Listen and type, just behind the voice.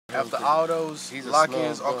After all those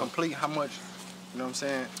lock-ins are complete, how much, you know what I'm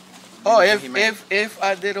saying? Oh, if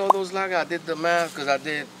I did all those lock-ins, I did the math, because I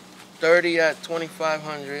did 30 at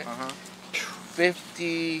 2,500,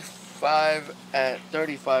 55 at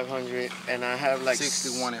 3,500, and I have like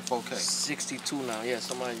 61 at 4K. 62 now, yeah,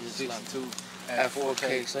 somebody just 62 at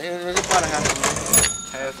 4K. So yeah, it's about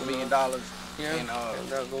 $500,000. Yeah, and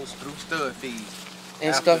that goes through stud fees.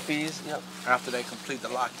 And stud fees, yep. After they complete the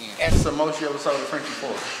lock-in. And so most you ever sold a Frenchie for?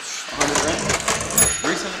 100 grand?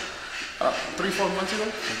 Recently? 3-4 months ago?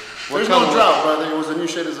 There's no drought, brother. It was a new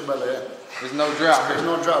shade Isabella, yeah. There's no drought. There's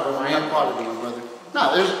no drought, but when you have quality, brother.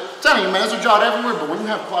 No, there's, I'm telling you, man, there's a drought everywhere, but when you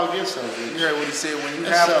have quality, it sells. You heard what he said. When you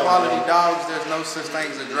have quality dogs, there's no such thing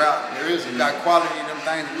as a drought. There is. You got quality, them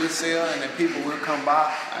things will sell, and then people will come by.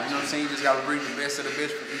 You know what I'm saying? You just got to bring the best of the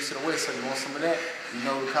best from east to the west. So you want some of that, you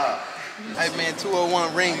know the call. Hey man,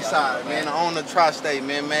 201 Ringside, man. I own the Tri-State,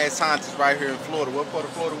 man. Mad Scientist right here in Florida. What part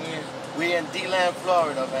of Florida we in? We in deland,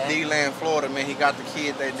 Florida, man. deland, Florida, man. He got the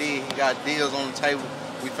kid that did. He got deals on the table.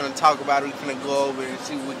 We finna talk about it. We finna go over it and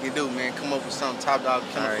see what we can do, man. Come up with something top dog,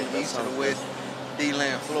 coming from the east to the west.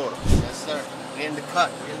 deland, Florida. Yes, sir. We in the cut.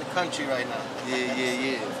 We in the country right now.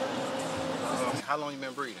 Yeah. How long you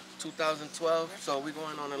been breeding? 2012. So we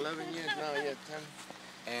going on 11 years now. Yeah,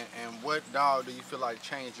 10. And what dog do you feel like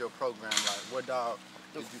changed your program? Like what dog?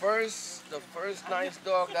 The first nice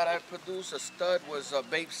dog that I produced, a stud, was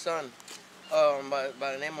Babe's son, by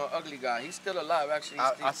the name of Ugly Guy. He's still alive, actually.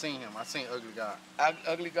 I seen him. I seen Ugly Guy.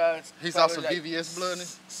 Ugly Guy. He's also like VVS blood.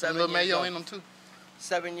 A little mayo in him too.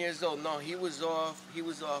 7 years old. No, he was off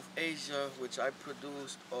Asia, which I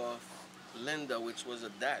produced off Linda, which was a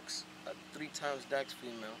Dax, a 3 times Dax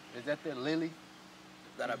female. Is that the Lily?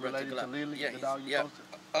 That I brought related to Lily, yeah, the dog you posted?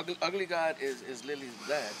 Ugly God is Lily's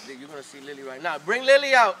dad. You're gonna see Lily right now. Bring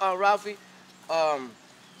Lily out, Ralphie.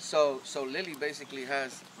 So Lily basically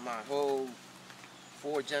has my whole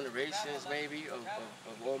 4 generations maybe of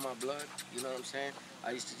all my blood. You know what I'm saying?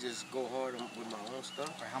 I used to just go hard with my own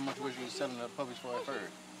stuff. How much was you selling the puppies for at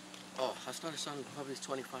first? Oh, I started selling puppies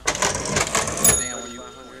 25. Then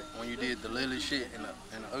when you did the Lily shit and the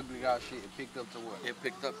Ugly Guy shit, it picked up to what? It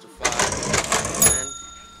picked up to 5, 10.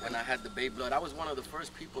 When I had the Babe blood, I was one of the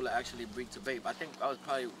first people to actually breed to Babe. I think I was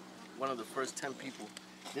probably one of the first 10 people.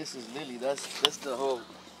 This is Lily. That's the whole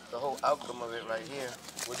outcome of it right here.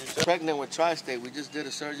 Pregnant with Tri-State. We just did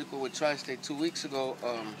a surgical with Tri-State 2 weeks ago.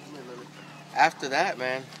 After that,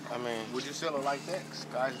 man, I mean, would you sell it like that?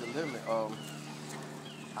 Sky's the limit.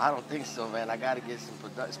 I don't think so, man. I gotta get some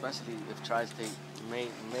production, especially if Tri-State may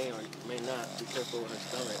or may not. Be careful with her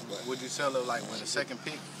stomach. But would you sell it like with a second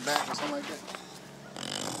pick back or something like that?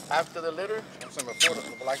 After the litter? I'm saying before the,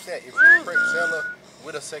 like that. If you sell her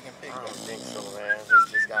with a second pick. I don't think so, man.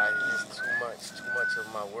 It's just too much of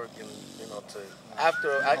my work, and you know,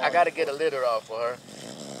 after I gotta get a litter off for her,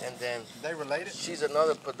 and then they related. She's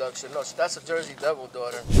another production. No, that's a Jersey Devil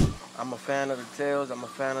daughter. I'm a fan of the tails. I'm a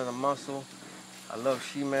fan of the muscle. I love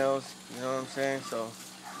she-males. You know what I'm saying? So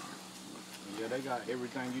yeah, they got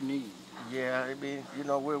everything you need. Yeah, I mean, you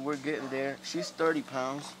know, we're getting there. She's 30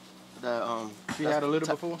 pounds. She had a litter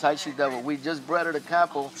before? Tight She Devil. We just bred her the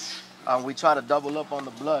capo. We try to double up on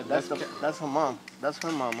the blood. That's her mom. That's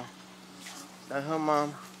her mama. That's her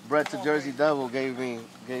mom. Bred to Jersey Devil gave me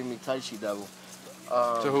Tight She Devil.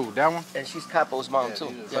 To who? That one? And she's Capo's mom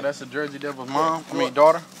too. So that's the Jersey Devil's mom? I mean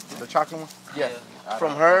daughter? The chocolate one? Yeah.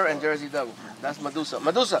 From her and Jersey Devil. That's Medusa.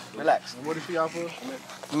 Medusa, relax. And what is she out for?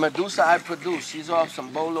 Medusa I produce. She's off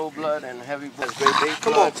some Bolo blood and heavy blood.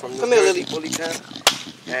 Come on, from come here, Lily. Bully Camp.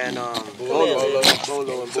 And Bolo and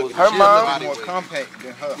Bully. Her mom more compact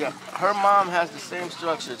than her. Yeah, her mom has the same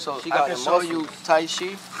structure. So I can show you Tai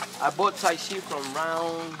Chi. I bought Tai Chi from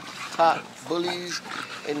Round Top Bullies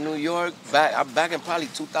in New York back in probably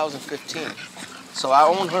 2015. So I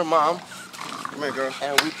own her mom. Come here, girl.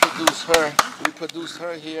 And we produced her. We produced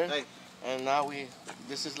her here. Hey. And now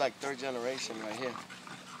this is like 3rd generation right here.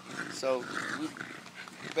 So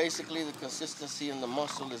basically the consistency in the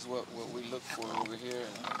muscle is what we look for over here.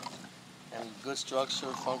 And good structure,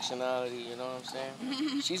 functionality, you know what I'm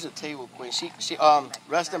saying? She's a table queen. She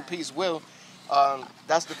rest in peace, Will.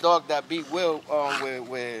 That's the dog that beat Will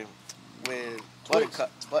with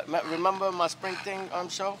Buttercup. But remember my spring thing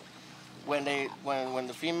show? When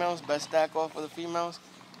the females, best stack off of the females.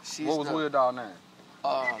 What was Will dog name?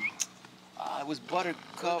 It was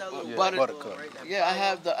Buttercup. Buttercup.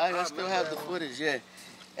 Yeah, I still have the footage. Yeah,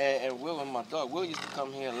 And Will and my dog, Will used to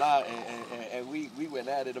come here a lot, and we went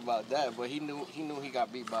at it about that. But he knew he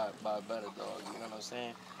got beat by a better dog. You know what I'm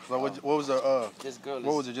saying? So what was the This girl.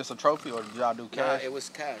 What was it? Just a trophy, or did y'all do Nah, cash? it was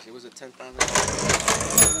cash. It was a $10,000. You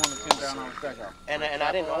want to $10,000 out. And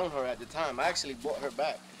I didn't own her at the time. I actually bought her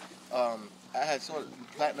back. I had sort of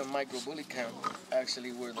Platinum Micro Bully Camp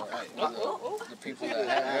actually were the people that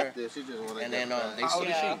had her. And then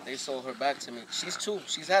they sold her back to me. She's 2.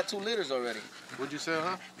 She's had 2 litters already. Would you sell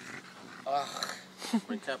her?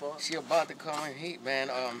 Bring cap on. She about to come in heat, man.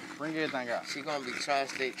 Bring everything out. She gonna be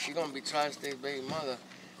tri-state. She gonna be tri-state baby mother.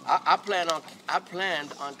 I planned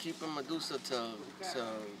on keeping Medusa till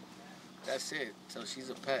that's it. So she's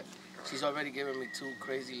a pet. She's already given me 2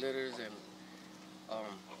 crazy litters, and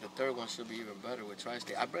the 3rd one should be even better with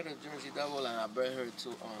tri-state. I bred her Jersey Devil, and I bred her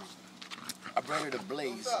to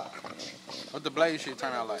Blaze. What the Blaze shit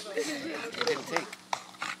turn out like? It didn't take.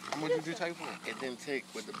 How much did you take for it? It didn't take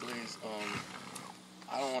with the Blaze.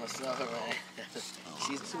 I don't want to sell her, man.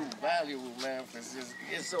 She's too valuable, man.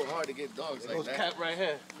 It's so hard to get dogs like that. Cap right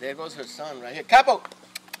here. There goes her son right here. Capo!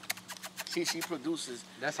 She produces.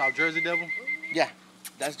 That's our Jersey Devil? Yeah.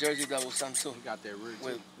 That's Jersey Devil's son too. He got that root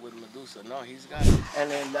with Medusa. No, he's got it.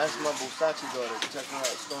 And then that's my Busachi daughter. Check her out,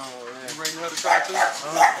 Storm over there. You ready her to try too? Yeah,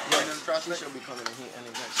 she should be coming in here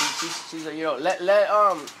anytime. She's a year old.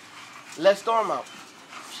 Let Storm out.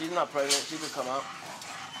 She's not pregnant. She could come out.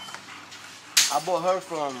 I bought her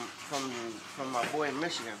from my boy in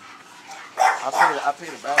Michigan. I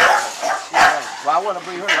paid her back. She's nice. Well, I want to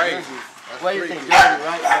bring her to Jersey. What do you think, Jersey,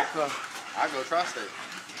 right? Like, I go tri-state.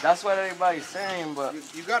 that's what everybody's saying, but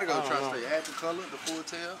You gotta go tri-state. Add the color, the full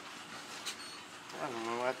tail. I don't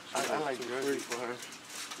know. I like Jersey for her.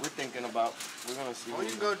 We're thinking about. We're gonna see. Or you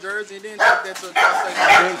can go Jersey and then take that to a tri-state.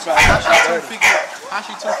 How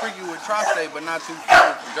she too freaky with tri-state, but not too freaky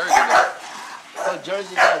with Jersey though? So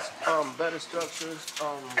Jersey has better structures,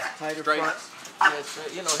 tighter fronts. Yes,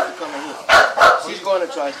 you know, she's coming here. She's going to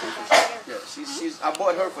tri-state. Yeah, she's. I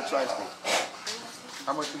bought her for tri-state.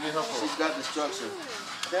 How much you get her for? She's got the structure.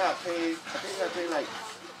 Yeah, I think I paid like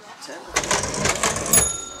 10.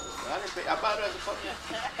 I didn't pay. I bought her as a puppy.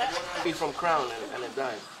 She's from Crown and it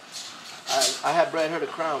died. I had bred her to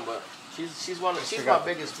Crown, but she's my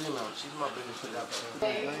biggest female. She's my biggest female.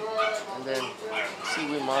 And then see,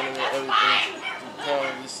 we monitor everything.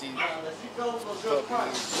 We see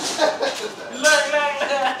puppies.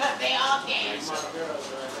 They all can.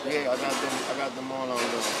 Yeah, I got them all on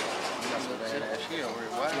the.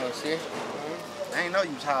 What? You know, see? I ain't know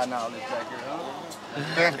you was hiding all this back here, huh?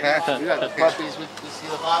 You got the puppies with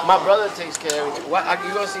my brother takes care of everything. What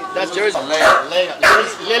you gonna see? That's Jersey. Lily's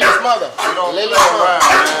mother. Lily's mother.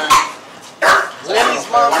 Lily's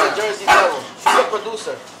mom is a Jersey Devil. She's a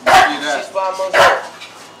producer. She's 5 months old.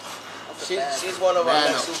 She's one of our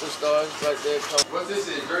next superstars right there. What's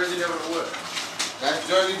this is? Jersey Devil or what? That's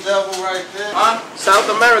Jersey Devil right there. Huh?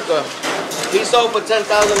 South America. He sold for $10,000.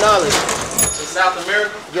 In South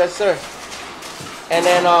America? Yes, sir. And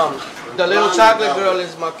then the little chocolate girl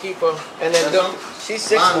is my keeper. And then she's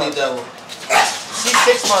 6 months. Devil. She's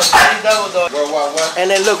 6 months. Jersey Devil dog. What?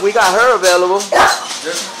 And then look, we got her available.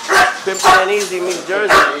 Pimpin' and Easy meets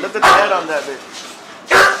Jersey. Look at the head on that bitch.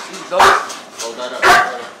 She's dope. Hold that up.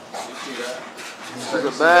 You see that? She's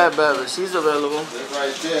a bad baby. She's available. This right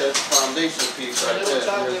there is the foundation piece right there.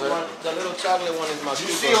 The little chocolate one is my You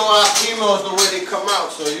keeper. see all our females the way they come out,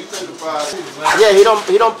 so you think about it. Yeah,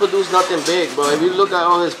 he don't produce nothing big, bro. If you look at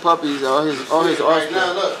all his puppies, all his Right offspring.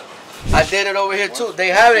 now, look. I did it over here too. They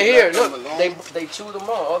have it here. Look, they chew them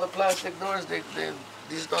all. All the plastic doors.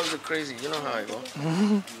 These dogs are crazy. You know how I go.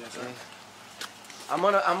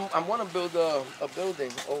 I'm gonna build a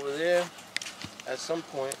building over there at some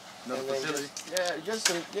point. Another facility? Just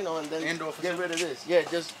and then Indoor get rid of this. Yeah,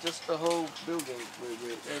 just the whole building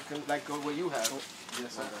like what you have.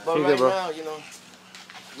 Yes, sir. But right now,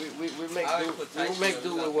 we make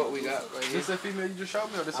do with what we got right here. This a female you just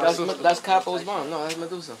showed me, or this That's Capo's mom. No, that's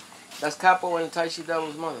Medusa. That's Capo and Taishi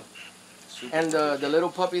Devil's mother. And the little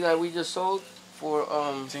puppy that we just sold for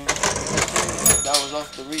that was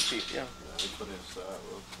off the repeat. Yeah.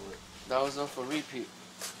 That was off for repeat.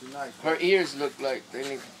 Her ears look like they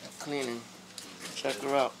need cleaning. Check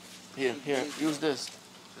her out. Here, use this.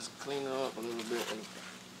 Just clean her up a little bit and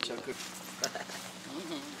check her.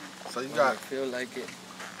 So you I got, feel like it.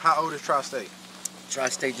 how old is Tri-State?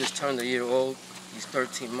 Tri-State just turned a year old. He's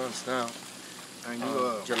 13 months now. And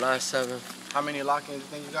you, July 7th. how many lock-ins you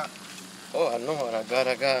think you got? Oh, I know what I got.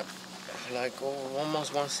 I got like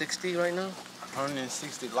almost 160 right now.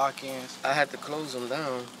 160 lock-ins. I had to close them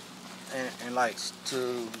down. And like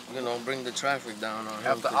to, you know, bring the traffic down on him.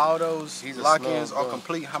 after all those he's a lock-ins small are dog.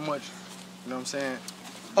 complete, how much? You know what I'm saying?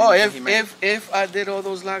 Oh, did he make? if I did all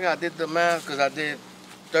those lock, I did the math because I did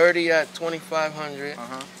 30 at 2,500,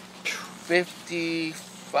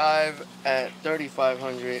 55 at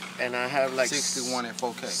 3,500, and I have like 61 at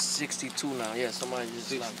 4K. 62 now. Yeah, somebody just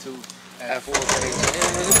 62 at 4K.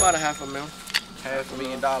 Yeah, it's about $500,000.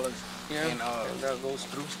 $500,000 Yeah, and and that goes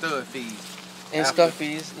through. stud fees And after- stuff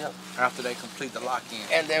fees. Yep. after they complete the lock-in.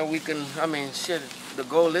 And then we can, I mean, shit, the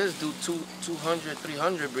goal is do 200,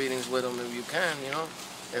 300 breedings with them if you can, you know,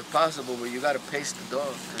 if possible, but you got to pace the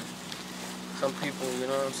dog. Some people, you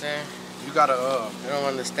know what I'm saying, You got a they don't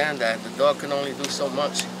understand that. The dog can only do so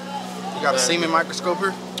much. you got a semen microscope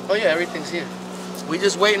here? Oh yeah, everything's here. We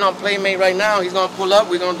just waiting on Playmate right now. He's gonna pull up,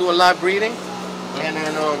 we're gonna do a live breeding, and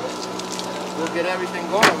then we'll get everything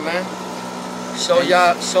going, man. Show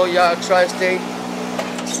y'all Tri-State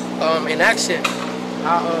in action.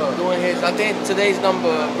 Doing his, I think today's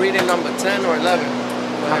breeding number 10 or 11.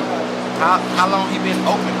 How long he been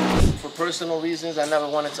open? For personal reasons, I never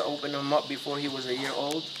wanted to open him up before he was a year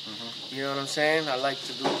old. You know what I'm saying? I like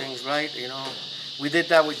to do things right, you know. We did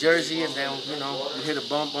that with Jersey, and then, you know, we hit a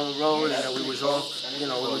bump on the road, and then we was off, you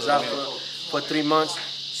know, we was out for 3 months.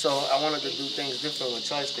 So I wanted to do things different with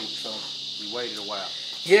Tri-State, so. We waited a while.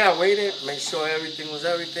 Yeah, I waited, made sure everything was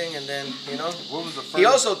everything, and then, you know. What was the first? He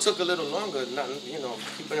also took a little longer, not, you know,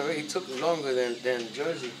 keeping it real, he took longer than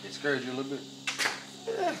Jersey. It scared you a little bit?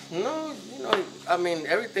 Yeah, no, you know, I mean,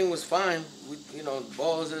 everything was fine. We, you know,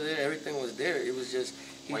 balls are there, everything was there. It was just,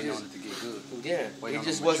 he Waiting just, on it to get good. yeah, Waiting he on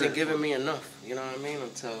just the wasn't maturity. giving me enough, you know what I mean,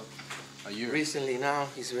 until A year. recently now,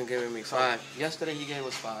 he's been giving me 5. Yesterday he gave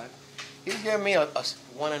us 5. He's giving me a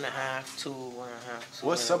 1.5, 2, 1.5.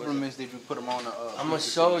 What supplements did you put him on? I'm gonna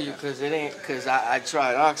show you, cause it ain't, cause I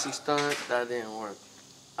tried Oxystud, that didn't work.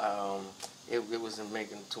 It wasn't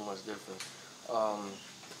making too much difference.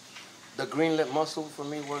 The green lip muscle for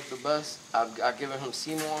me worked the best. I've given him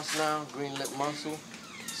CMOS now, green lip muscle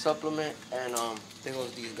supplement, and there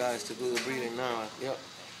goes these guys to do the breeding now. Yep.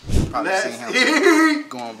 Probably seen him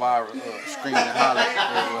going viral, screaming and hollering.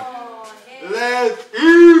 Let's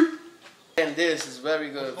eat! And this is very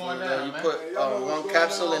good. You put 1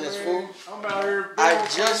 capsule in his food. I'm out here. I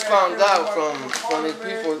just found out from the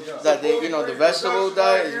people that they, you know, the vegetable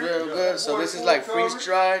diet is real good. So this is like freeze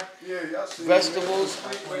dried vegetables,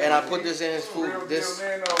 and I put this in his food. This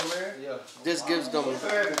gives them,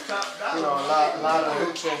 you know, a lot of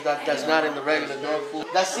nutrients that's not in the regular dog food.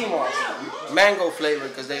 That's CMOS, mango flavor,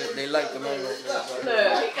 because they like the mango flavor.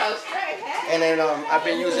 And then I've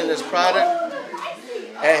been using this product,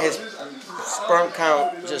 and his sperm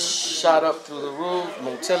count just shot up through the roof.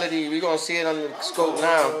 Motility, we're gonna see it on the scope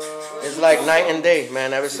now. It's like night and day,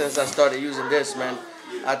 man. Ever since I started using this, man,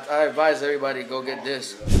 I advise everybody to go get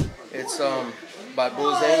this. It's by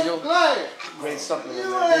Bull's Angel. Great supplement,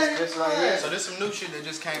 man. This right here. So this some new shit that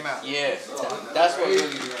just came out. Yeah, that's what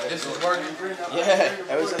really. This was working. Yeah,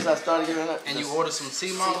 ever since I started giving up. And you ordered some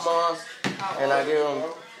CMOS? CMOS, and I give him.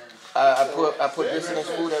 I put this in his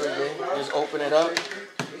food every day. Just open it up,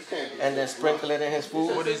 and then sprinkle it in his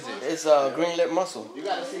food. What is this? It's green lip muscle.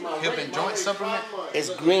 Hip and joint supplement? It's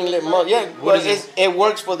green lip muscle. Yeah, well, it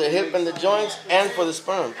works for the hip and the joints and for the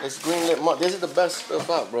sperm. It's green lip muscle. This is the best stuff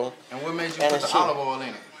out, bro. And what made you And put it's the cheap. olive oil in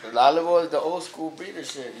it? The olive oil is the old school breeder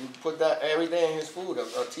shit. You put that every day in his food, a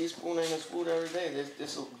teaspoon in his food every day.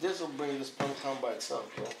 This will bring the sperm count by itself,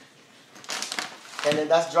 bro. And then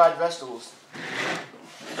that's dried vegetables.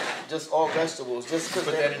 Just all vegetables. Just Put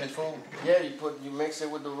that in his food? Yeah, you mix it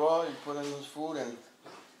with the raw, you put it in his food, and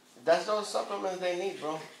that's those supplements they need,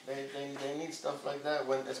 bro. They need stuff like that,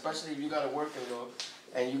 when especially if you got a working dog,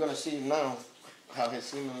 and you're gonna see now how his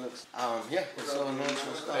semen looks. Yeah, it's all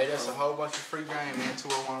natural stuff. Hey, that's a whole bunch of free game, man.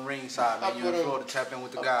 201 ringside, man. You in Florida, tap in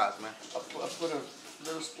with the guys, man. I put a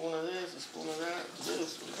little spoon of this, a spoon of that,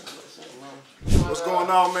 this. What's going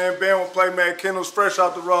on, man? Ben with Playmate Kennels, fresh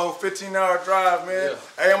off the road, 15-hour drive, man. Yeah.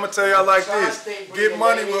 Hey, I'm gonna tell y'all like this: get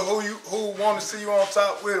money with who want to see you on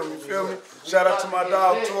top with them. You feel me? Shout out to my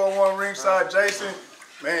dog, 201 ringside, Jason.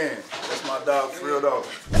 Man, that's my dog for real though.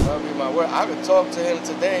 I mean, my word, I could talk to him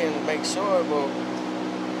today and make sure, but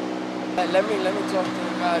let me talk to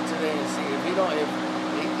the guy today and see if he don't.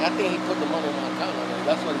 I think he put the money in my account already.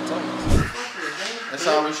 That's what he told me. That's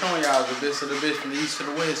all we're showing y'all, the best of the best from the east to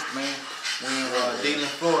the west, man. We in deland,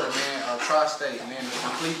 Florida, man. Tri-State, man. The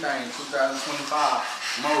complete thing,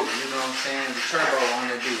 2025 mode, you know what I'm saying? The turbo on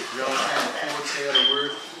that bitch, you know what I'm saying? The full tail, the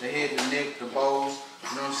rear, the head, the neck, the bows,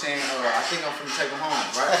 you know what I'm saying? I think I'm finna take him home,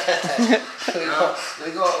 right? we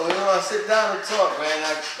gonna sit down and talk, man.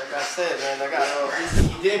 Like I said, man, I got. He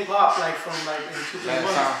did pop like from like in 2 3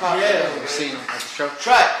 months. Yeah, You seen him at the show?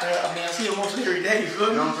 Try. I mean, I see him most every day. You feel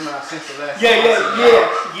me? You know what I'm saying? Since the last Yeah.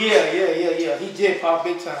 He did pop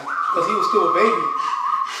big time because he was still a baby.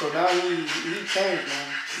 So now he changed, man.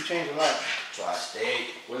 He changed a lot.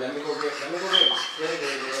 Tri-State. Well, let me go get.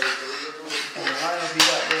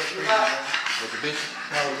 With the bitch?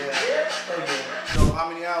 Oh yeah. So how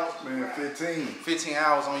many hours? Man, 15. 15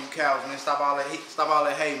 hours on you cows, man. Stop all that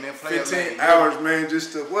hay, man. Play 15 hours, man,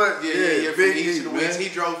 just to what? Yeah, big from east to the heat, west. man.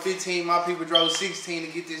 He drove 15, my people drove 16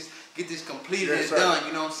 to get this completed Yes, and sir. done.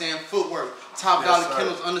 You know what I'm saying? Footwork. Top Yes, Dollar sir.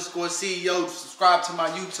 Kennels _ CEO. Subscribe to my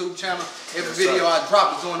YouTube channel. Every Yes, video sir. I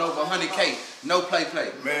drop is doing over 100K. No play.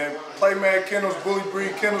 Man, Playman Kennels, Bully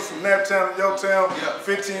Breed Kennels from Naptown to Yorktown. Yeah.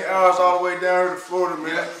 15 hours all the way down here to Florida,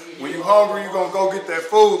 man. Yeah. When you hungry, you gonna go get that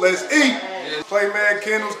food. Let's eat. Yeah. Playman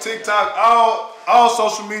Kennels, TikTok, all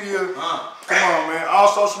social media. Come on, man. All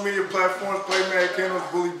social media platforms. Playman Kennels,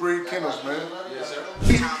 Bully Breed Kennels, man. Yes, sir.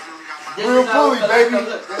 Real bully, baby.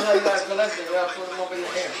 Look, this is how you gotta collect it. You gotta put them up in the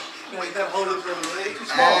air. Wait, that hold up from the leg too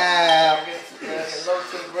small. Low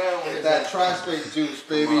to the ground with That Tri-State juice,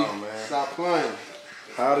 baby. Come on, man. Stop playing.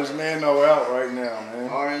 How does man know out right now, man?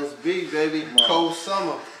 RSB, baby. Cold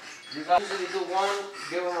summer. You got usually do one,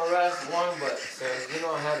 give him a rest, but since you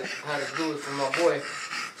know how to do it for my boy,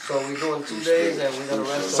 so we doing 2 days and we gonna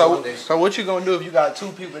rest on Monday. So what you gonna do if you got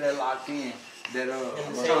two people that locked in? That In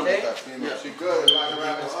the same day? Yeah, she good. You know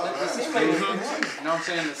what I'm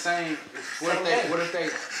saying? The same. What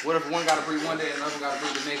if one gotta breathe one day and another gotta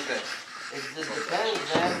breathe the next day? It just depends,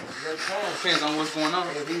 man. It depends. Depends on what's going on.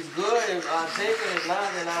 If he's good, if I take it, if not,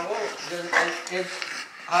 then I won't.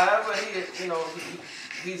 However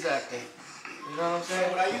he's acting. You know what I'm So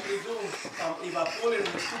saying? what I usually do, if I pull it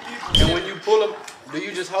with 2 people. And when you pull them, do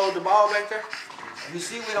you just hold the ball back there? You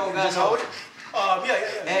see, we don't got Just hold it. Yeah.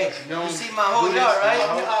 Hey, You don't you see my whole do this, yard, I, right?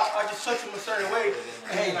 mean, I just touch them a certain way,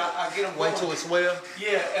 and then I get them Wait going. till it swell.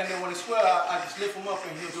 Yeah, and then when it swell, I just lift them up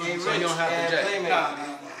and he'll do Hey, it. So you don't have to jack. Playmate.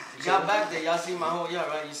 Y'all back there, y'all see my whole yard,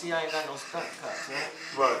 right? You see I ain't got no stunt cuts, right?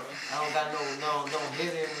 Right. I don't got no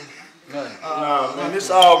hidden. Nothing. Nah, man, this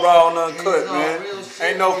all raw and uncut, It's all man. real shit.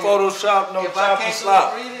 Ain't no Photoshop, no If I chop and can't do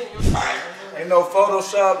slop. the breathing, Ain't no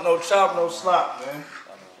Photoshop, no chop, no slop, man.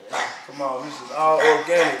 Come on, this is all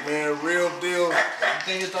organic, man. Real deal. you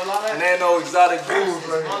think you throw a lot of And ain't no exotic jewels As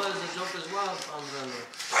right long here. as the Joker's wild comes under.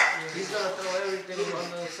 He's gonna throw everything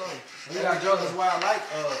under the sun. We got Joker's Wild like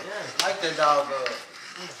that dog.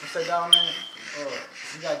 What's that dog name?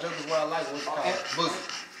 We got Joker's Wild like what's it called? Boogie.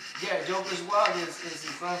 Yeah, Joker's wild is his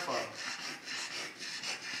grandfather.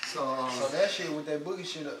 So, So that shit with that boogie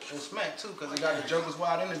shit will smack too, cause it got the Joker's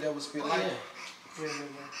Wild in it that would spit like it.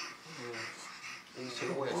 East to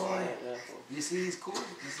the west. You see, he's cool.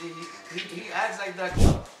 You see, he acts like that.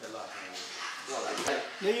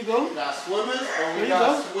 There you go. We got swimmers or There we you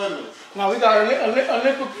got go. swimmers? Now we got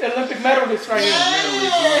Olympic medalists right here.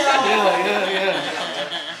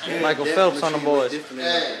 Yeah. Michael Phelps on the boys. Hey.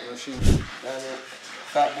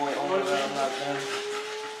 Fat boy owner got him locked down.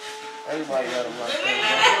 Everybody got him locked down.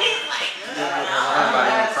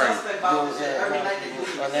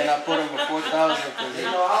 And then I put him for 4,000 because he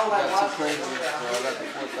got too crazy. So I got the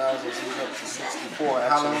 4,000, so he's up to 64.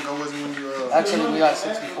 How long ago was it when you Actually, we got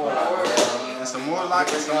 64 now. and some more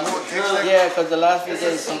like it, some more extra? Yeah, because the last few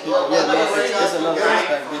days, some people, there's another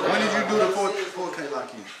aspect. When did you do the 4K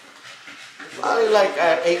lock in? Probably like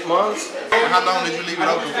 8 months. How long did you leave it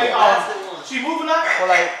open for? She moving out? For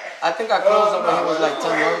like, I think I closed up when he was like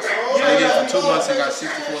 10 months. So you did it for 2 months and got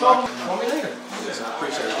 64 lock in. Call me later. I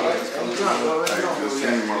appreciate it. Come through. Good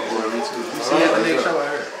seeing you, my boy. Me too. See you at the next show I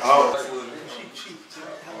heard.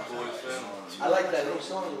 I like that new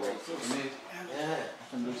song you wrote too.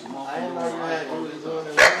 Yeah. I didn't know you was doing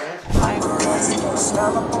it like that.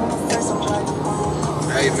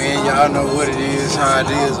 Hey man, y'all know what it is, how it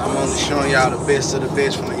is. I'm only showing y'all the best of the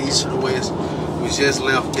best from the east to the west. We just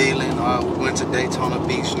left deland. We went to Daytona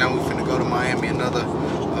Beach. Now we finna go to Miami. Another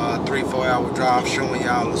 3-4 hour drive, showing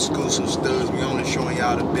y'all exclusive studs. We only showing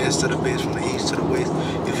y'all the best of the best from the east to the west.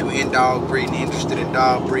 If you're in dog breeding, interested in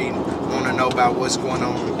dog breeding, want to know about what's going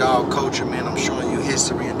on in dog culture, man, I'm showing you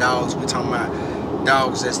history of dogs. We talking about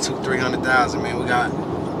dogs that's 200,000-300,000, man. We got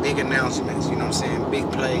big announcements, you know what I'm saying?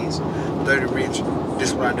 Big plays, 30 rich. This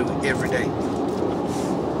is what I do every day.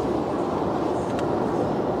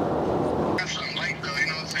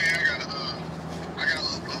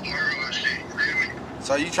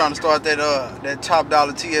 So you trying to start that top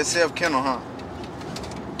dollar TSF kennel, huh?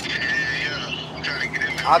 Yeah, I'm trying to get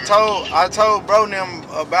in I told bro them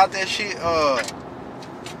about that shit,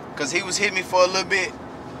 cause he was hitting me for a little bit.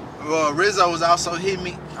 Rizzo was also hitting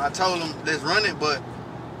me. I told him let's run it, but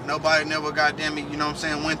nobody never goddamn me, you know what I'm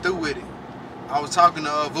saying, went through with it. I was talking to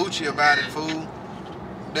Vucci about it, fool.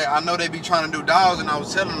 That I know they be trying to do dogs, and I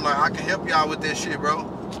was telling them like I can help y'all with that shit, bro.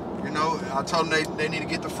 You know, I told them they need to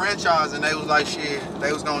get the franchise, and they was like shit.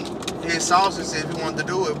 They was gonna hit Sauce and said if he wanted to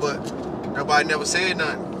do it, but nobody never said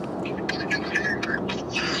nothing.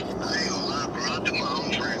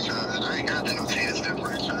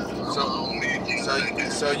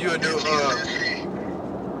 So you'll do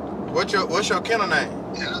what's your kennel name?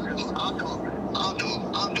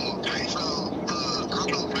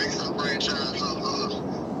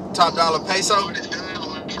 Top Dollar Peso. I'm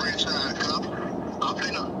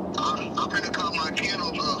finna call my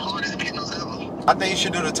kennels the hardest kennels ever. I think you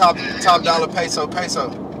should do the top Dollar Peso. Top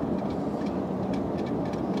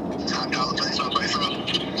Dollar Peso.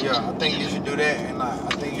 Yeah, I think you should do that, and I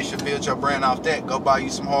think you should build your brand off that. Go buy you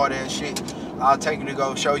some hard ass shit. I'll take you to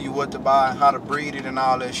go show you what to buy, how to breed it, and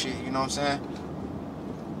all that shit. You know what I'm saying?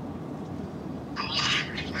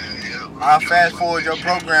 I'll fast forward your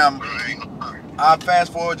program. I'll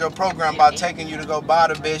fast forward your program by taking you to go buy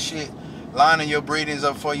the best shit, lining your breedings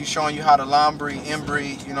up for you, showing you how to line breed,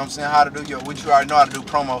 inbreed, you know what I'm saying, how to do your, which you already know how to do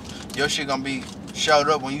promo. Your shit gonna be showed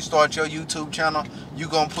up. When you start your YouTube channel, you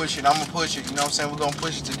gonna push it, I'm gonna push it, you know what I'm saying, we're gonna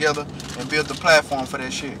push it together and build the platform for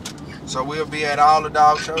that shit. So we'll be at all the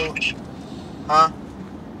dog shows. Huh?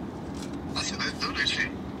 I said, let's do this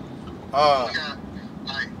shit.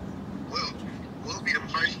 We'll be the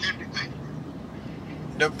first everything.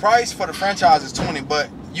 The price for the franchise is $20, but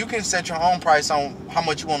you can set your own price on how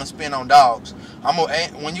much you want to spend on dogs.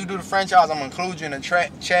 When you do the franchise, I'm gonna include you in the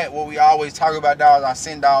chat where we always talk about dogs. I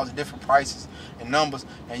send dogs at different prices and numbers,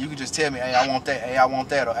 and you can just tell me, hey, I want that, hey, I want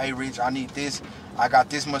that, or hey, Rich, I need this. I got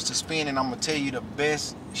this much to spend, and I'm gonna tell you the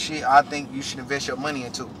best shit I think you should invest your money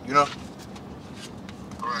into. You know?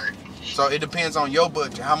 Right. So it depends on your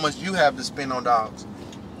budget, how much you have to spend on dogs,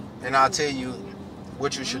 and I'll tell you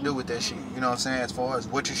what you should do with that shit. You know what I'm saying? As far as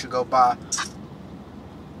what you should go buy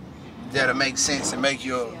that'll make sense and make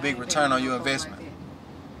you a big return on your investment.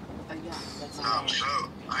 Sure.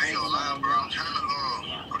 I ain't gonna lie, bro. I'm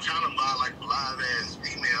trying to buy like a live ass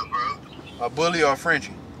female, bro. A bully or a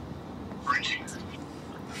Frenchie? Frenchie.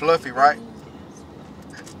 Fluffy, right?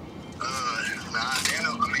 Nah,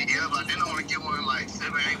 I mean, yeah, but I didn't want to get one in like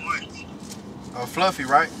 7-8 months. Fluffy,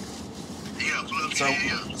 right? Yeah,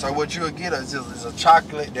 Fluffy. So what you'll get is a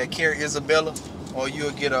chocolate that carry Isabella, or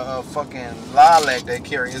you'll get a fucking lilac that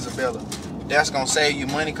carry Isabella. That's gonna save you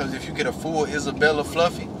money, because if you get a full Isabella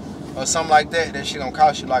Fluffy or something like that, that shit gonna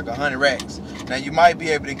cost you like 100 racks. Now you might be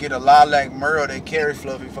able to get a lilac Merle that carry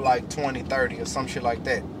Fluffy for like 20, 30 or some shit like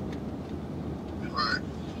that. Right.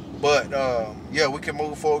 But yeah, we can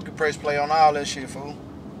move forward, we can press play on all that shit, fool.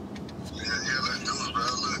 Yeah, let's do it, bro.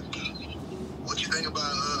 Look, what you think about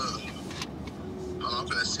I'm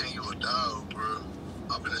finna send you a dog, bro.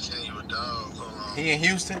 I'm finna send you a dog. He in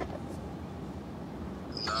Houston?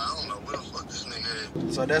 Nah, I don't know where the fuck this nigga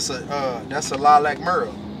is. So that's a lilac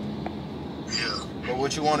Merle. Yeah. But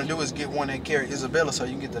what you want to do is get one that carry Isabella, so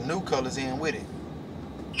you can get the new colors in with it.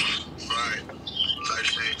 Right. Type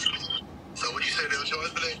shit. So what you say they were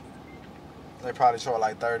charging for that? They probably charge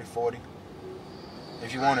like 30, 40.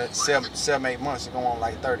 If you want it 7-8 months, it's going on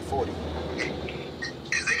like 30, 40. Is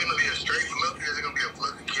it gonna be a straight fluffy, or is it gonna be a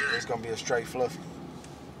fluffy carry? It's gonna be a straight fluffy.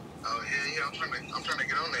 Oh yeah, I'm trying to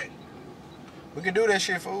get on that. We can do that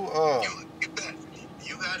shit, fool.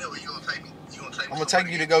 You got it, or you gonna take me? I'm gonna take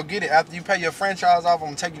you to go get it. After you pay your franchise off, I'm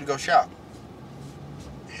gonna take you to go shop.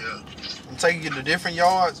 Yeah. I'm taking you to different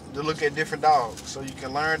yards to look at different dogs, so you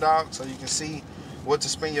can learn dogs, so you can see what to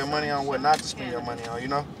spend your money on, what not to spend your money on. You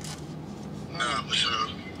know? Nah, for sure.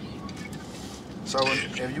 So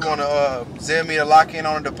if you wanna send me to lock in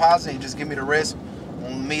on a deposit, and just give me the rest.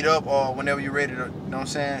 We'll meet up, or whenever you're ready to, you know what I'm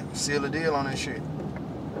saying, seal a deal on that shit.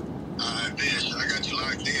 Alright, bitch, I got you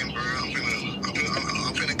locked in, bro.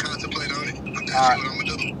 I'm finna contemplate on it. Alright, what I'm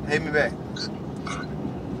gonna do. Hit me back.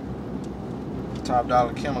 Top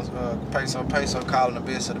Dollar Kennels, Peso calling the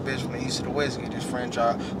best of the best from the east to the west. Get his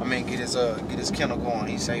franchise, get his kennel going.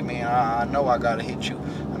 He say, man, I know I gotta hit you.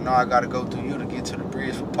 I know I gotta go through you to get to the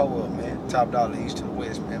bridge for Up, man. Top Dollar east to the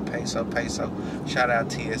west, man. Peso. Shout out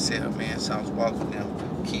TSL, man. Sounds walking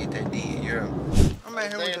them kid that did. You're I'm at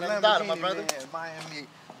here with the Lamborghini, my brother. Man. Miami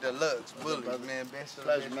Deluxe Bullies, man. Best of the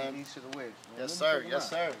best from east to the west. Man. Yes, sir. Yes,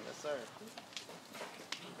 sir. Yes, sir.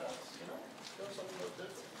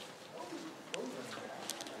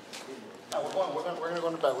 We're gonna go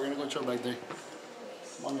in the back. We're gonna go chill back there.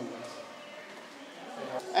 Come on in, guys.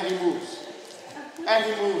 And he moves. And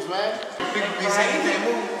he moves, man. People be saying you can't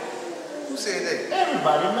move. Who said that?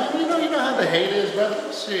 Everybody, man. You know how the hate is,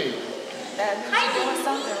 brother. Shit. That you're doing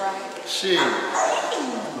something right. Shit.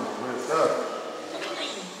 What's up?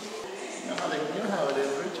 You know how it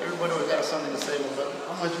is, Rich. Everybody always got something to say, my brother.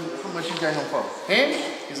 How much you got him for? Him?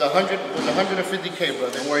 He's 150K,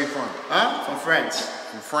 brother. And where you from? Huh? From France.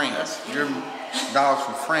 From France. Your dogs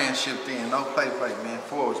from France shipped in. No play, man.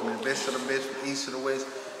 Forwards, man. Best of the best from east to the west.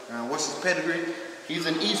 What's his pedigree? He's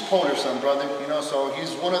an East Polar son, brother. You know, so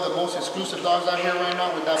he's one of the most exclusive dogs out here right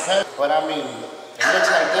now with that pet. But I mean, it looks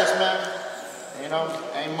like this, man. You know,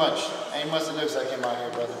 ain't much that looks like him out here,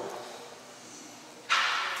 brother.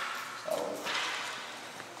 So,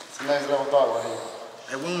 it's a nice little dog right here.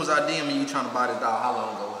 Hey, when was I DMing you trying to buy this dog? How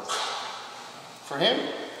long ago was it? For him?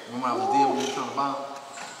 When I was DMing you trying to buy him?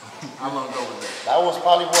 How long ago was that? That was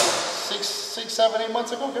probably what, 6, 7, 8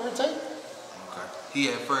 months ago, give or take? Okay. He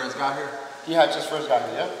had first got here? He had just first got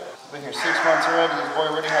here, yeah. Been here 6 months already. This boy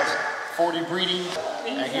already has 40 breeding,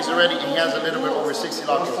 and he has a little bit over 60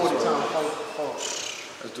 lock-ins. 40 times.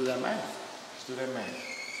 Let's do that math. Let's do that math.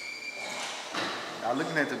 Now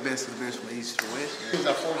looking at the best of the best from east to west. These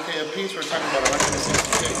are 4K a piece. We're talking about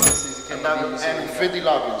 160K. And 50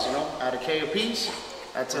 logins, you know, at a K a piece,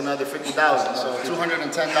 that's another 50,000. So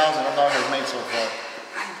 210,000 a dog has made so far.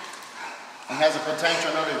 And has a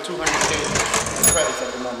potential another 200K credits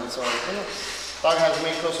at the moment. So, you know, dog has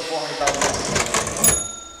made close to 400,000.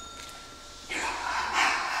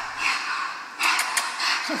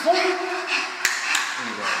 So funny.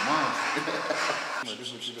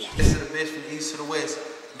 Best of the best from east to the west.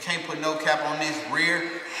 You can't put no cap on this. Rear,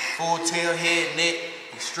 full tail, head, neck,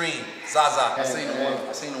 extreme. Zaza. I seen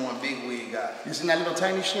the one big wig guy. You seen that little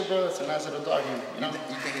tiny shit, bro? It's a nice little dog here. You know?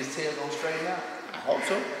 You think his tail gonna straighten out? I hope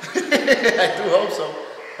so. I do hope so.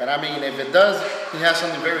 But I mean, if it does, he has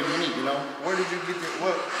something very unique, you know? Where did you get this?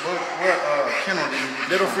 What kennel did you get?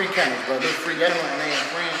 Little free kennels, bro. Little free kennels. And they in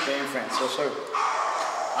France? They in France, yes, sir.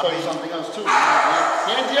 Show you something else too.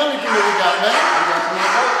 He ain't the only thing that we got, man. We got some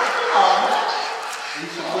more. Oh, man.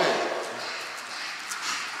 East to west.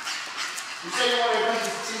 You say you want to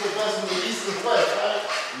see the best in the east and west, right?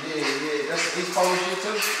 Yeah. That's East Polish shit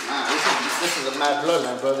too? Nah, this is a mad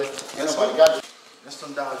bloodline, brother. Ain't nobody got it. That's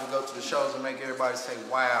some dogs you go to the shows and make everybody say,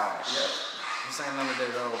 wow. Yeah. This ain't none of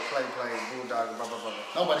that old play, bulldog, blah, blah, blah.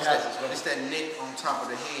 Nobody has this, brother. It's that neck on top of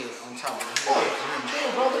the head,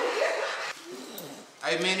 Yeah, brother.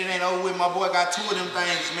 Hey man, it ain't over with. My boy got 2 of them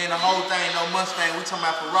things, man. The whole thing, no Mustang. We talking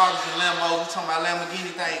about Ferraris and Lambos. We talking about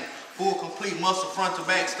Lamborghini thing. Full complete muscle front to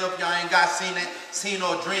back stuff y'all ain't got seen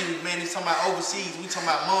or dreamed, man. He's talking about overseas. We talking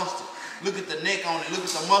about monster. Look at the neck on it. Look at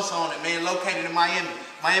the muscle on it, man. Located in Miami.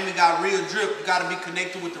 Miami got real drip. You got to be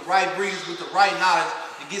connected with the right breeders, with the right knowledge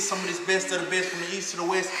to get some of this best of the best from the east to the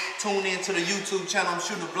west. Tune in to the YouTube channel. I'm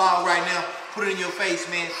shooting a vlog right now. Put it in your face,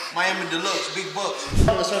 man. Miami Deluxe, big bucks.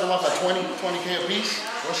 I'm gonna start them off at 20K a piece.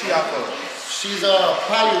 What's she out for? She's a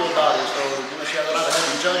Hollywood daughter, so you know she has a lot of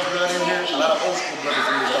heavy judge blood in here, a lot of old school blood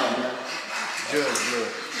in this dog, man. Judge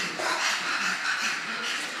blood.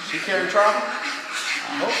 She carry trauma?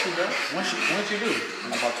 I hope she does. When she do?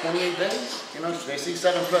 In about 28 days. You know, they see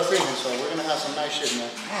 7+ in here, so we're gonna have some nice shit,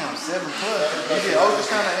 man. Damn, 7+. You get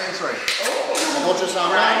ultrasound or X-ray? An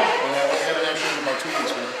ultrasound now, and we'll have an X-ray in about 2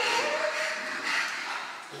 weeks, man.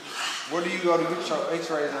 Where do you go to get your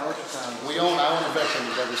X-rays and ultrasound? I own a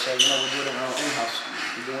veteran, brother, so you know we do it in our in-house.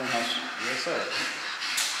 We do in-house. Yes, sir.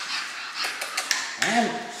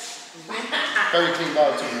 And very clean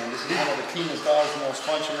dog too, man. This is one of the cleanest dogs, most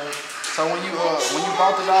functional. So when you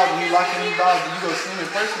bought the dog, when you lock in these dogs, do you go see them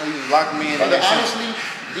in person or you just lock them in? But honestly,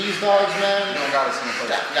 these dogs, man, you don't gotta see them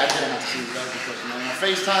in person. I didn't have to see these dogs in person, man. On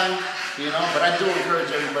FaceTime, you know, but I do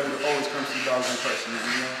encourage everybody to always come see dogs in person, man.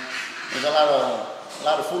 You know, there's a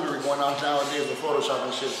lot of foolery going on nowadays with Photoshop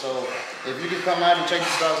and shit. So if you can come out and check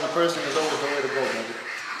these dogs in person, it's always the way to go, man.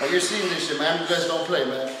 But you're seeing this shit, man. You guys don't play,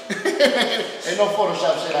 man. Ain't no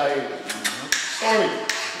Photoshop shit out here. Sorry.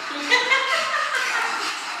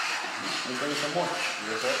 Let's bring some more.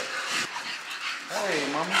 Yes, sir. Hey,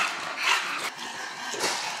 mama.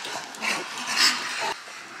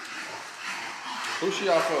 Who's she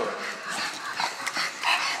out for?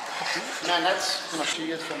 Man, that's, you know, she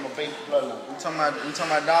is from a baby bloodline. We talking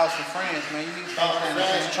about dogs from France, man. You need to Dogs from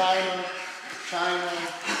France, China,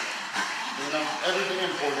 you know, everything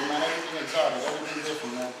imported, man. Everything exotic, everything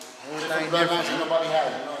different, man. Everything bloodlines that nobody has,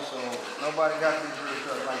 you know, so. Nobody got these real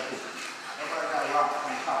stuff like this. Nobody got rock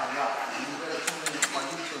on top of rock. You better tune in to my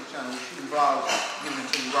YouTube channel. We're shooting vlogs, giving it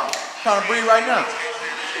to you rock. Trying to breathe right now.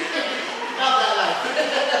 Not that life.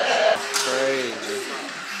 Crazy.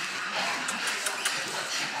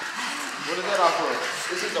 off of?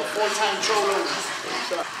 This is a 4-time Cholo.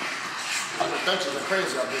 The benches are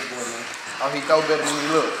crazy out this boy, man. Oh, he throw better than he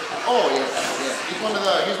look. Oh yeah, yeah. He's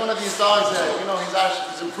one of these dogs that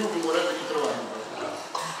he's improving whatever you throw at him.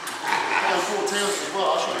 He got full tails as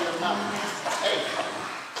well. I'll show you them now. Hey,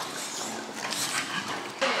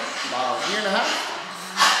 about a year and a half.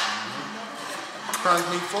 Crunch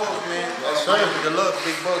me forward, man. Yes, sir. The look,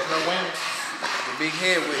 big bucks, no women. The big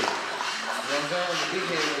head with it. You know what I'm saying? The big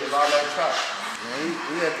head with it, all that chop. Man,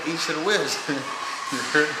 we at the east of the west.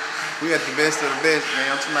 We at the best of the best, man.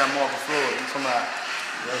 I'm talking about Marble, Florida. I'm talking about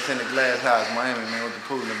in the glass house, Miami, man, with the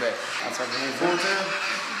pool in the back. I'm talking about full tail.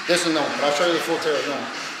 This one no, but I'll show you the full tail now.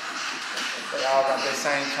 They all got that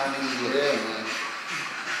same Chinese look. Yeah, man.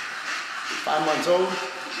 5 months old.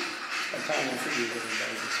 That time in figure,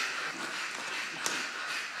 everybody.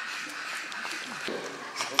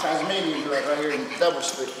 Tasmanian blood right here in double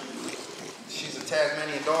split. She's a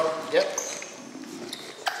Tasmanian daughter? Yep.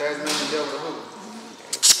 Tasmanian devil who?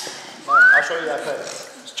 I'll show you that pet.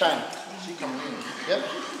 It's China. She coming in. Yep.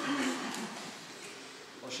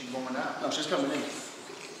 Or she going out? No, she's coming in.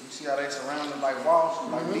 You see how they surround them like walls,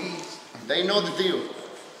 like bees? They know the deal. Look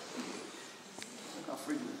how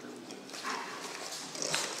freaky it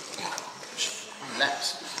is. Relax.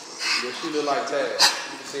 Yeah, she look like Taz.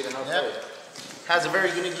 You can see it in her face. Has a very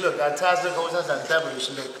unique look. That Taz look always has that devilish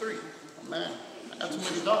look. Oh, man, I got too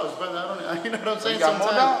many dogs, brother. I don't, you know what I'm saying? You got more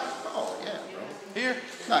dogs? Oh, yeah, bro. Here?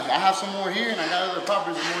 No, I have some more here, and I got other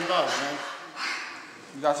properties with more dogs, man.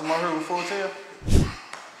 You got some more here with full tail?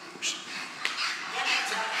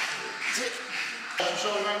 Can you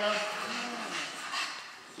show me right now?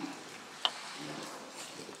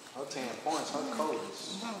 Her 10 points, her coat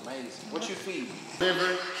is amazing. What you feed?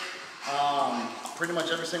 Liver, pretty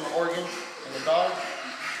much every single organ in the dog.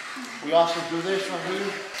 We also do this right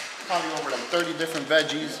here, probably over like 30 different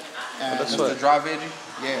veggies. And that's the dry veggie?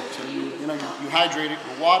 Yeah, so you hydrate it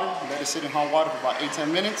with water, let it sit in hot water for about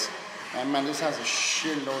 8-10 minutes. And man, this has a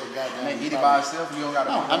shitload of goddamn. And they eat it by itself? You don't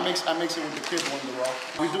gotta No, I mix it with the kids when they're raw.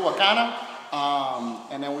 We do wakana,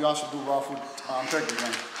 and then we also do raw food turkey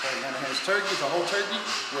again. So again, it has turkey, it's a whole turkey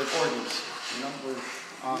with organs. You know, with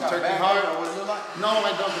turkey heart. Or what it look like? No,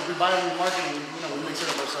 I don't, because we buy it in the market and we mix it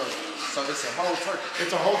up ourselves. So it's a whole turkey?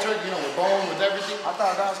 It's a whole turkey, with bone, with everything. I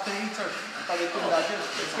thought guys couldn't eat turkey. I thought they couldn't out here.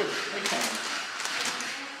 It's good. They can.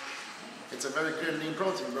 It's a very good lean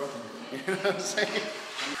protein, bro. You know what I'm saying?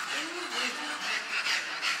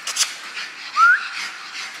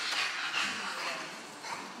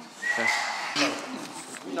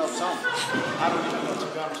 You know something. I don't even know, to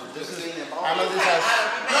be honest with you. I know this has,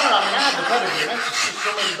 I have the pedigree. That's just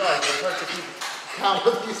so many dogs. It's hard to keep count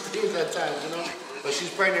of these things at times, But she's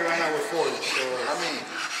pregnant right now with 4. So, I think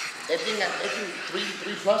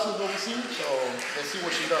 3 plus is what we see. So, let's see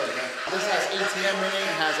what she does, man. This has ATM in it.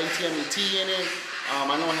 It has ATM-ET in it.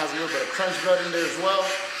 I know it has a little bit of crunch blood in there as well.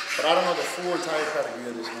 But I don't know the full entire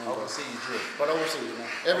pedigree of this, man. Overseas drip. But overseas, man.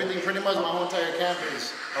 Everything, pretty much, my whole entire camp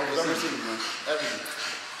is overseas, man. Everything.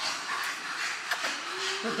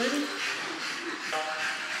 Good, baby.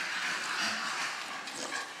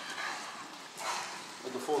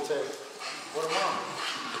 With the full tail. What a mama.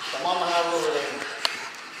 The mama had her over there.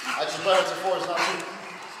 I just brought her to Forest, not too.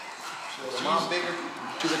 The mom bigger?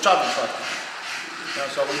 She's a chocolate truck.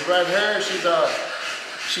 So we bred her.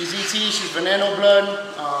 She's ET, she's Veneno blood.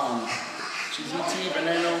 She's ET,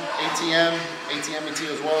 Veneno, ATM, ATM-ET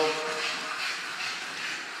as well.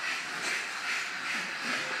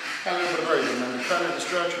 Kind of a little bit of everything, man. The color, the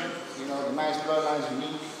structure, the nice bloodlines,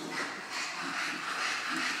 unique.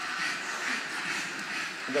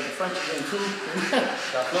 We got the French again too.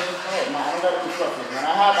 Got fluffy? Oh man, I don't got any fluffy, man.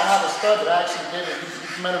 I have a stud that I actually did it.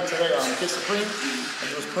 We met him today on Kiss Supreme. And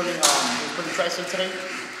he was putting tricep today.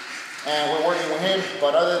 And we're working with him.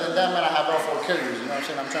 But other than that, man, I have all 4 carriers. You know what I'm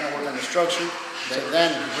saying? I'm trying to work on the structure. So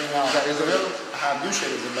then bring out Isabella. I have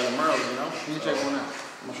Duchette Isabella Merle, Can you check one out?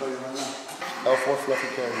 I'm gonna show you right now. L4 fluffy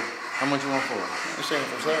carrier. How much you want for it? I'm saying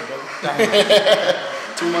for sale, brother.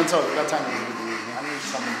 2 months old. We got time to do it. I need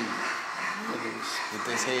something to do. Look at this. With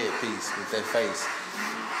this headpiece, with that face.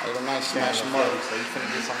 I got a nice smash them up. So you finna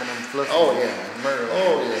get some of them fluffy. Oh yeah. Merle.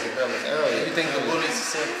 Oh yeah. Hell yeah. You think the bullets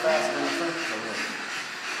sell faster than the French?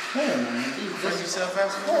 Hell man. French sell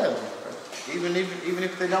faster than the Even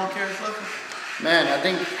if they don't carry fluffy? Man, I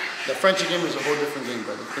think the Frenchie game is a whole different game,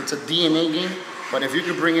 brother. It's a DNA game, but if you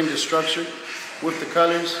can bring in the structure with the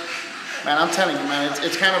colors, man, I'm telling you, man,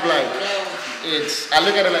 it's kind of like, I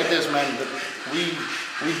look at it like this, man.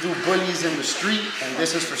 We do bullies in the street, and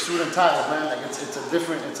this is for student titles, man. Like it's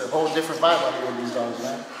a whole different vibe out here with these dogs,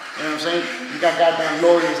 man. You know what I'm saying? You got goddamn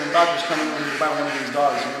lawyers and doctors coming in to buy one of these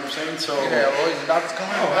dogs, you know what I'm saying? So Yeah, lawyers and doctors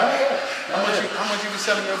coming in. oh, hell yeah. How much you be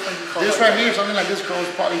selling your Frenchies for? This right here, something like this goes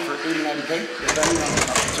probably for 80, 90K, depending on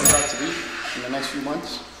how it turns out to be in the next few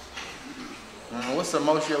months. What's the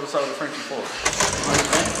most you ever sold a Frenchie for?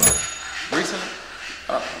 Recently?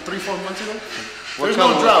 3-4 months ago. What There's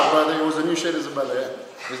no color drought, brother. It was a new shade Isabella, yeah.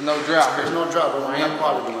 There's no drought here. There's no drought, but we have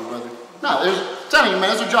quality, my brother. No, there's, I'm telling you,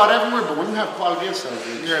 man, there's a drought everywhere, but when you have quality, it sells,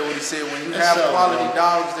 dude. You heard what he said. When you It have sells, quality bro.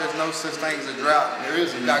 dogs, there's no such thing as a drought. There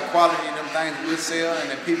is. You got quality, them things will sell,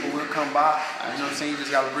 and then people will come by. You know what I'm saying? You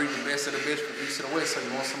just got to breed the best of the best from east to the west. So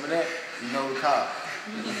you want some of that, you know the call.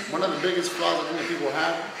 One of the biggest flaws I think that people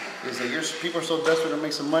have is that people are so desperate to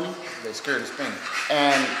make some money, They're scared to spend it.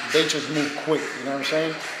 and they just move quick, you know what I'm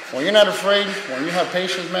saying? When you're not afraid, when you have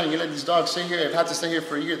patience, man, and you let these dogs sit here, if I have to stay here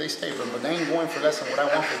for a year, they stay, bro, but they ain't going for less than what I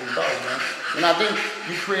want for these dogs, man. You know, I think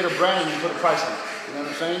you create a brand and you put a price on it, you know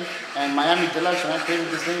what I'm saying? And Miami Deluxe, when I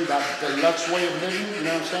created this thing, that deluxe way of living, you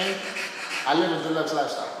know what I'm saying? I live a deluxe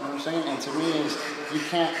lifestyle, you know what I'm saying? And to me, is you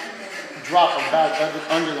can't drop a bag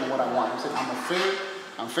under than what I want.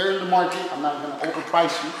 I'm fair in the market, I'm not gonna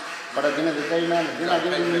overprice you. But at the end of the day, man, if you're not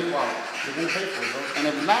giving me, you're gonna pay for it, bro. And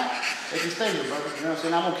if not, they can stay here, bro. You know what I'm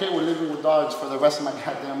saying? I'm okay with living with dogs for the rest of my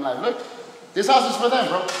goddamn life. Look, this house is for them,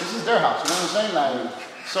 bro. This is their house. You know what I'm saying? Like,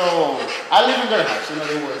 so I live in their house, in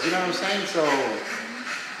other words. You know what I'm saying? So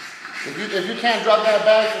if you can't drop that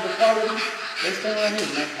bag for the quality, they stay right here,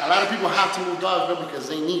 man. A lot of people have to move dogs, bro, because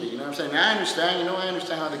they need it. You know what I'm saying? I understand. You know, I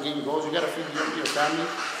understand how the game goes. You gotta feed your family.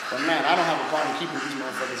 But man, I don't have a problem keeping these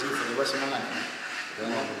motherfuckers here for the rest of my life, man.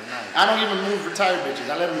 I don't even move retired bitches.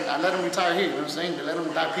 I let them retire here. You know what I'm saying? They let them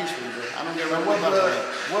die peacefully. Bro. I don't get rid of What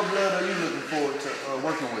blood are you looking forward to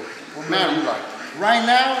working with? What blood do you like? Right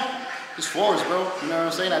now, it's Forrest, bro. You know what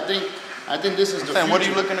I'm saying? I think this is the future. What are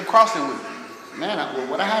you looking to cross it with? Man,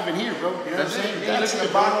 what I have in here, bro. You know what I'm saying? You looking to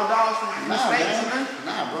buy no dogs from the States, man?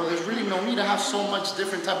 Nah, bro. There's really no need to have so much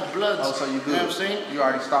different type of bloods. Oh, so you good? You know what I'm saying? You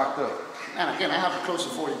already stocked up. Man, again, I have close to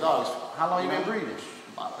 40 dogs. How long you been breeding?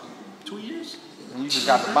 About 2 years. And you just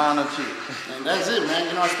got the buying up shit. And that's it, man.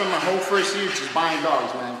 You know, I spent my whole first year just buying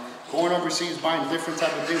dogs, man. Going overseas, buying different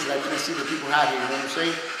type of things that I didn't see that people have here, you know what I'm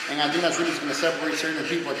saying? And I think that's really just going to separate certain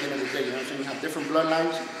people at the end of the day, you know what I'm saying? You have different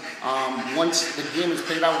bloodlines. Once the game is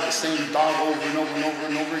played out with the same dog over and over and over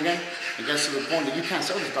and over again, it gets to the point that you can't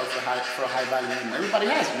sell this dog for a high value anymore.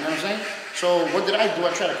 Everybody has it, you know what I'm saying? So what did I do?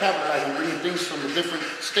 I try to capitalize on bringing things from a different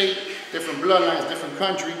state, different bloodlines, different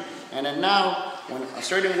country. And then now, when a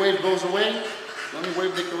certain wave goes away, the only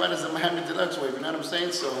wave they can ride is the Miami Deluxe wave, you know what I'm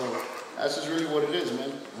saying? So that's just really what it is,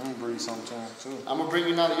 man. I'm gonna breed sometime too. I'm gonna bring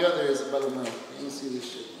you now the other Isabella Mill. Let me see this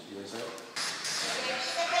shit. Yes, sir.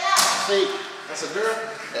 See, That's a girl?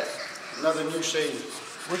 yeah, another new shade.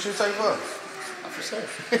 What you take for? Not for sale.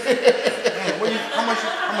 How much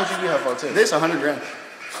you get her for too? This 100 grand.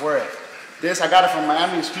 Where at? This I got it from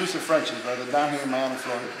Miami exclusive Frenchies, brother, down here in Miami,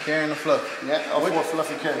 Florida. Carrying the fluff. Yeah, for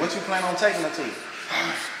fluffy carry. What you plan on taking her to?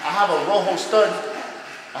 I have a Rojo stud.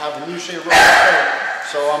 I have a new shade Rojo stud.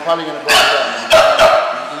 So I'm probably gonna go with that,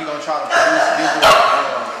 man. You gonna try to produce digital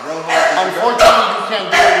Rojo? Unfortunately, you can't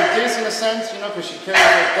do it with this in a sense, you know, because she carries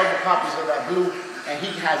those double copies of that blue, and he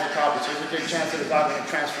has a copy, so there's a good chance that the dog can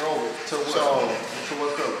transfer over. To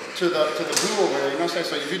what color? To the blue over there, you know what I'm saying?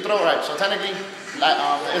 So if you throw, right, so technically, like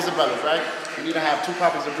the Isabellas, right? You need to have 2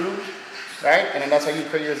 copies of blue, right? And then that's how you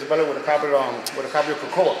create your Isabella with a copy of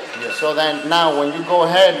Cocoa. Yeah. So then now when you go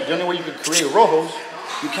ahead, the only way you can create Rojos,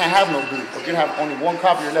 you can't have no blue. You can have only 1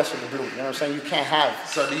 copy or less of the blue. You know what I'm saying? You can't have.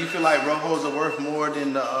 So do you feel like Rojos are worth more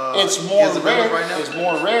than the it's more Isabellas rare. right now? It's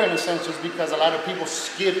more rare in a sense just because a lot of people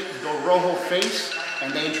skip the Rojo face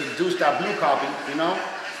and they introduce that blue copy, you know,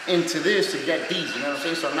 into this to get these. You know what I'm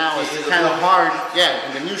saying? So now it's kind of hard, yeah,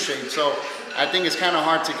 in the new shade. So I think it's kind of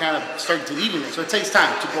hard to kind of start deleting it. So it takes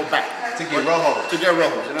time to go back. To get Rojos. To get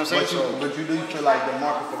Rojos, you know what I'm saying? But you do feel like the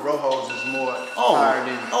market for Rojos is more higher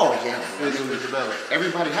than Isabella.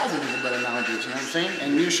 Everybody has an Isabella nowadays, you know what I'm saying?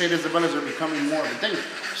 And new shade Isabellas are becoming more of a thing.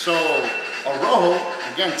 So a Rojo,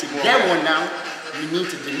 again, to get one now, you need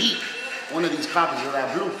to delete one of these copies of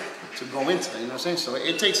that blue to go into it, you know what I'm saying? So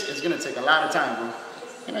it's gonna take a lot of time, bro.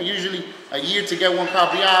 You know, usually a year to get 1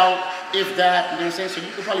 copy out, if that, you know what I'm saying? So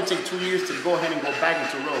you could probably take 2 years to go ahead and go back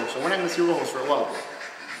into Rojos. So we're not gonna see Rojos for a while.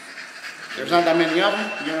 There's not that many of them,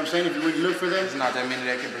 you know what I'm saying? If you really look for them. There's not that many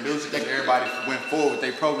that can produce it because everybody went forward with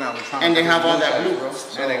their program. And they have all that blue, bro.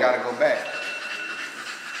 So they gotta go back.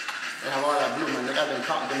 They have all that blue, man. They got them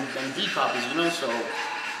D copies, you know, so.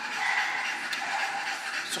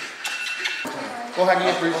 Go ahead and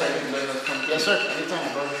get 3 seconds. Yes, sir. Anytime,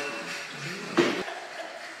 brother.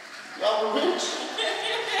 Y'all were rich.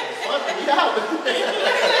 Hey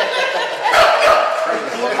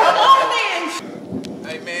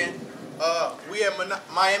man, we at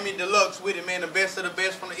Miami Deluxe with it, man. The best of the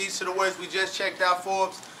best from the east to the west. We just checked out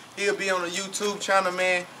Forbes. He'll be on the YouTube channel,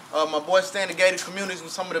 man. My boy stay in the gated communities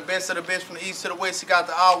with some of the best from the east to the west. He got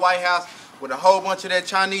the all White House with a whole bunch of that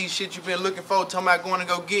Chinese shit you've been looking for. Talking about going to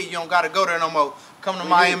go get. You don't gotta go there no more. Come to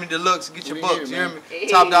Miami Deluxe and get your books. You hear me?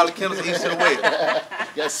 Top dollar killers east to the west.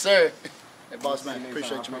 Yes, sir. Hey, boss man,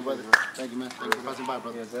 appreciate you, my brother. Thank you, man. Thank you for passing by,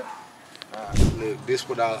 brother. Yes, sir. Look, this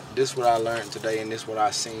what I learned today, and this what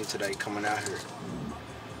I seen today coming out here.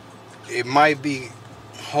 It might be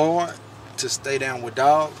hard to stay down with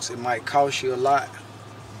dogs. It might cost you a lot,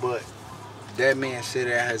 but that man said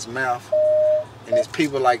it out his mouth, and it's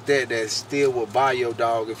people like that that still will buy your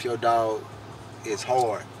dog if your dog is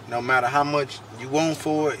hard. No matter how much you want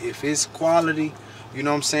for it, if it's quality, you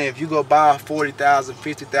know what I'm saying? If you go buy a $40,000,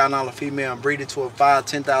 $50,000 female and breed it to a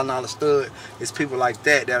 $5,000, $10,000 stud, it's people like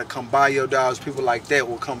that that'll come buy your dogs. People like that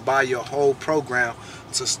will come buy your whole program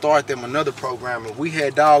to start them another program. If we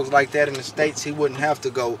had dogs like that in the States, he wouldn't have to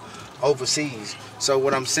go overseas. So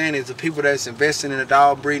what I'm saying is the people that's investing in a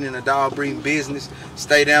dog breeding business,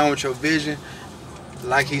 stay down with your vision.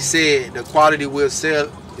 Like he said, the quality will sell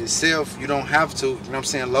itself. You don't have to, you know what I'm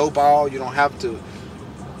saying, low ball. You don't have to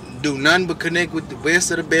do nothing but connect with the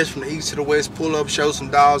best of the best from the east to the west. Pull up, show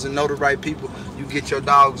some dogs, and know the right people. You get your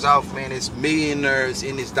dogs off, man. It's millionaires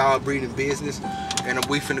in this dog breeding business, and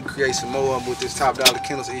we finna create some more with this top dollar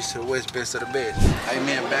kennels east to the west, best of the best. Hey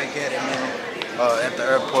man, back at it, man. At the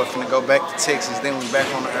airport, finna go back to Texas. Then we back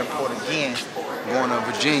on the airport again, going to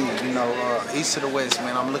Virginia. You know, east to the west,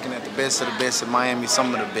 man. I'm looking at the best of the best in Miami.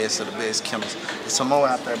 Some of the best kennels. There's some more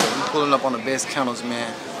out there, but we pulling up on the best kennels,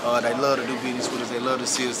 man. They love to do business with us. They love to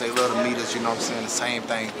see us. They love to meet us. You know what I'm saying? The same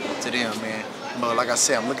thing to them, man. But like I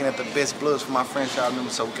said, I'm looking at the best bloods for my franchise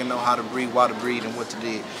members so we can know how to breed, why to breed, and what to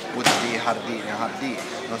do, how to do it, and how to do it. You know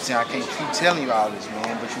what I'm saying? I can't keep telling you all this,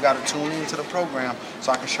 man, but you got to tune into the program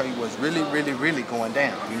so I can show you what's really going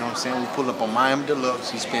down. You know what I'm saying? We pull up on Miami Deluxe.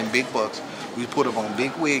 He spend big bucks. We put up on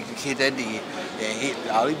big wig, the kid that did.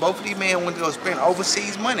 And both of these men went to go spend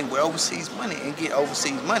overseas money with overseas money and get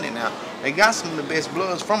overseas money. Now, they got some of the best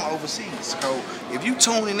bloods from overseas. So if you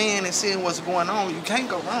tuning in and seeing what's going on, you can't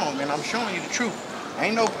go wrong, man. I'm showing you the truth.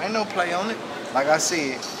 Ain't no play on it. Like I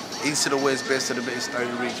said, east to the west, best of the best,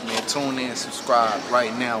 30 Rich, man. Tune in, subscribe.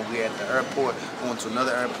 Right now, we're at the airport, going to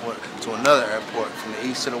another airport, from the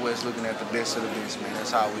east to the west, looking at the best of the best, man. That's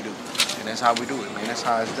how we do. And that's how we do it, man. That's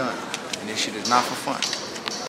how it's done. And this shit is not for fun.